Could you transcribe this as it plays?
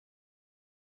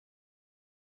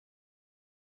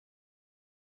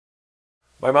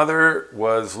My mother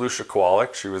was Lucia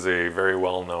Kowaluk. She was a very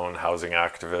well-known housing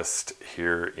activist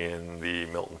here in the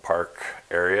Milton-Park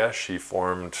area. She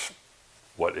formed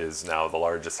what is now the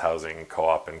largest housing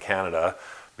co-op in Canada,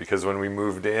 because when we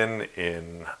moved in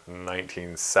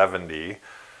 1970,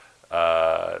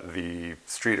 the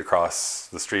street across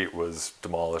the street was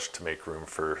demolished to make room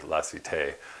for La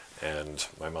Cité. And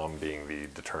my mom, being the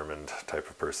determined type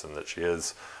of person that she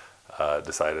is,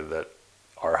 decided that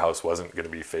our house wasn't going to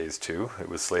be phase two. It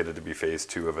was slated to be phase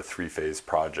two of a three-phase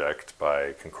project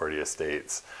by Concordia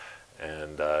Estates.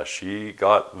 And she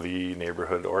got the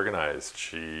neighborhood organized.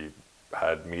 She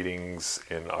had meetings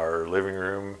in our living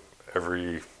room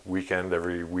every weekend,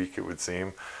 every week it would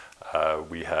seem.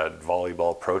 We had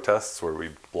volleyball protests where we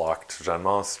blocked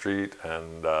Jeannemont Street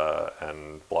and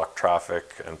blocked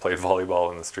traffic and played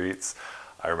volleyball in the streets.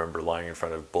 I remember lying in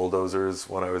front of bulldozers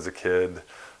when I was a kid.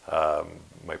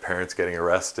 My parents getting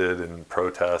arrested in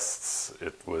protests.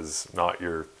 It was not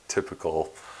your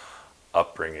typical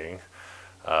upbringing.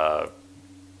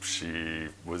 She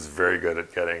was very good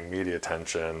at getting media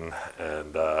attention,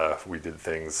 and we did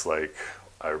things like,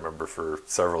 I remember for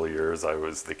several years I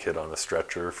was the kid on a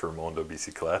stretcher for Mondo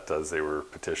Bicyclette as they were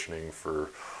petitioning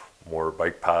for more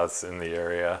bike paths in the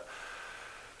area.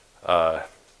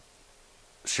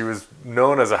 She was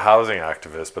known as a housing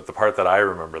activist, but the part that I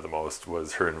remember the most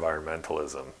was her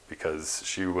environmentalism, because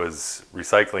she was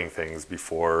recycling things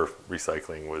before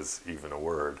recycling was even a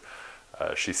word.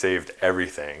 She saved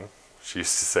everything. She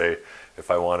used to say,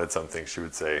 if I wanted something, she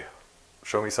would say,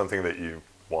 show me something that you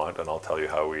want and I'll tell you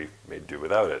how we made do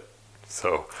without it.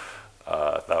 So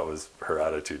that was her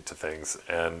attitude to things.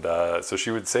 And so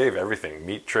she would save everything: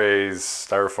 meat trays,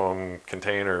 styrofoam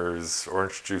containers,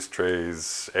 orange juice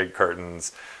trays, egg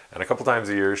cartons. And a couple times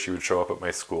a year she would show up at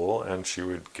my school and she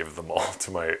would give them all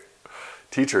to my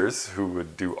teachers, who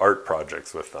would do art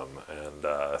projects with them. And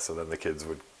so then the kids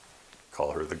would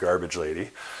call her the garbage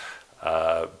lady.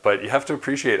 But you have to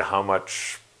appreciate how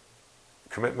much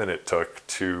commitment it took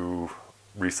to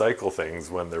recycle things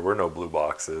when there were no blue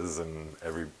boxes and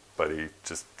everybody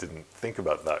just didn't think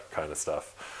about that kind of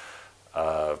stuff.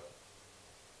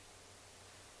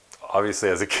 Obviously,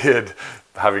 as a kid,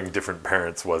 having different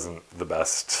parents wasn't the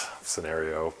best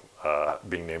scenario.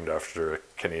 Being named after a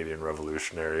Canadian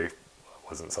revolutionary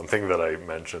wasn't something that I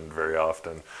mentioned very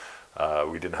often.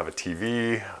 We didn't have a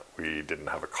TV, we didn't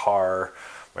have a car.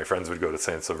 My friends would go to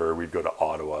Saint-Sauveur, we'd go to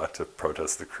Ottawa to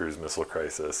protest the cruise missile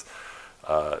crisis.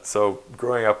 So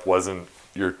growing up wasn't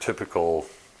your typical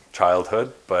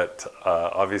childhood, but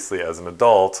obviously as an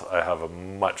adult, I have a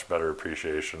much better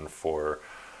appreciation for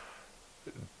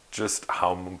just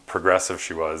how progressive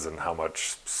she was and how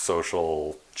much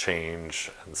social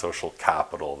change and social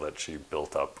capital that she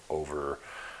built up over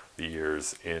the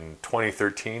years. In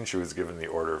 2013, she was given the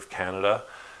Order of Canada,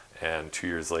 and 2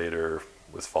 years later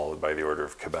was followed by the Order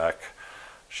of Quebec.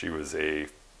 She was a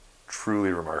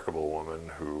truly remarkable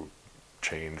woman who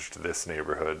changed this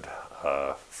neighborhood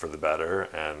for the better,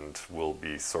 and will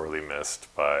be sorely missed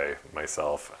by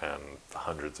myself and the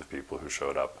hundreds of people who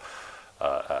showed up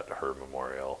at her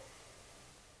memorial.